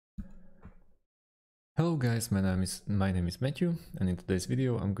Hello guys, my name is Matthew, and in today's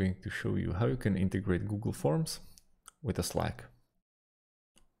video I'm going to show you how you can integrate Google Forms with a Slack.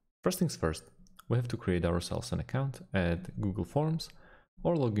 First things first, we have to create ourselves an account at Google Forms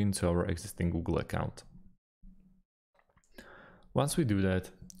or log into our existing Google account. Once we do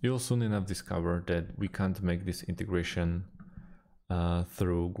that, you'll soon enough discover that we can't make this integration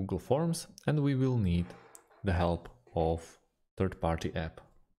through Google Forms, and we will need the help of third-party app.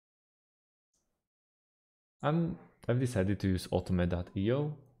 I've decided to use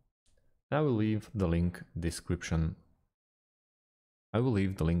Automate.io. I will leave the link in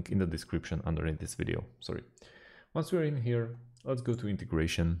the description underneath this video. Sorry. Once we're in here, let's go to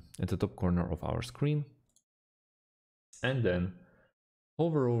integration at the top corner of our screen, and then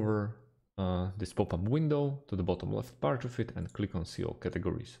hover over this pop-up window to the bottom left part of it and click on See All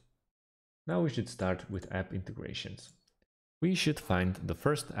Categories. Now we should start with app integrations. We should find the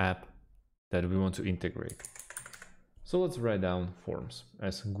first app that we want to integrate. So let's write down Forms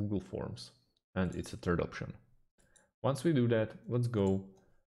as Google Forms, and it's a third option. Once we do that, let's go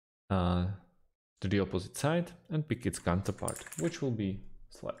to the opposite side and pick its counterpart, which will be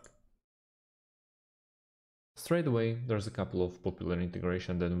Slack. Straight away, there's a couple of popular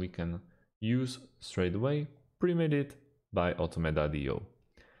integrations that we can use straight away, pre-made by Automate.io.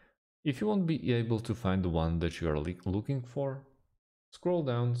 If you won't be able to find the one that you are looking for, scroll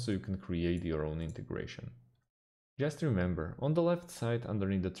down so you can create your own integration. Just remember, on the left side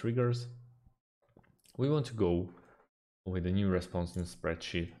underneath the triggers, we want to go with a new response in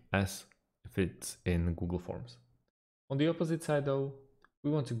spreadsheet as if it's in Google Forms. On the opposite side though,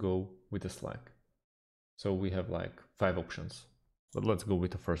 we want to go with a Slack. So we have like 5 options, but let's go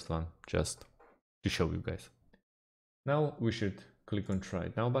with the first one just to show you guys. Now we should click on Try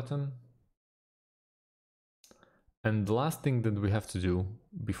It Now button. And the last thing that we have to do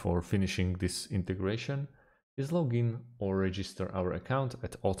before finishing this integration is log in or register our account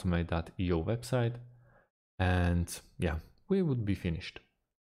at Automate.io website, and yeah, we would be finished.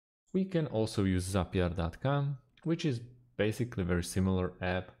 We can also use Zapier.com, which is basically a very similar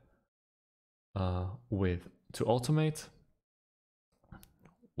app to Automate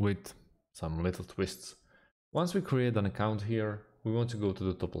with some little twists. Once we create an account here, we want to go to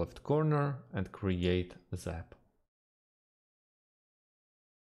the top left corner and create a Zap.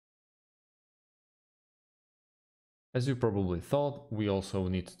 As you probably thought, we also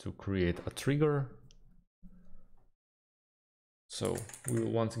need to create a trigger. So we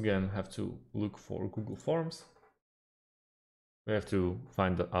will once again have to look for Google Forms. We have to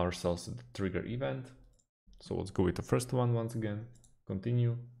find ourselves the trigger event. So let's go with the first one once again,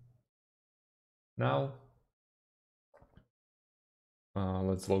 continue. Now,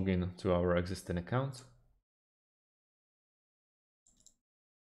 let's log in to our existing account.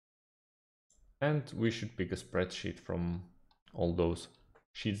 And we should pick a spreadsheet from all those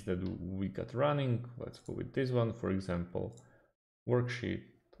sheets that we got running. Let's go with this one, for example, worksheet.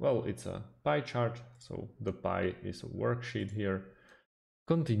 Well, it's a pie chart, so the pie is a worksheet here.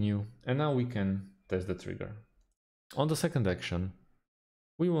 Continue, and now we can test the trigger. On the second action,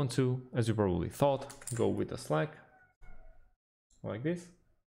 we want to, as you probably thought, go with a Slack, like this.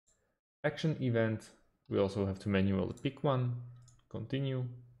 Action event, we also have to manually pick one, continue.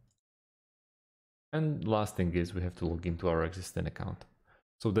 And last thing is we have to log into our existing account.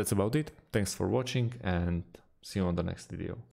 So that's about it. Thanks for watching and see you on the next video.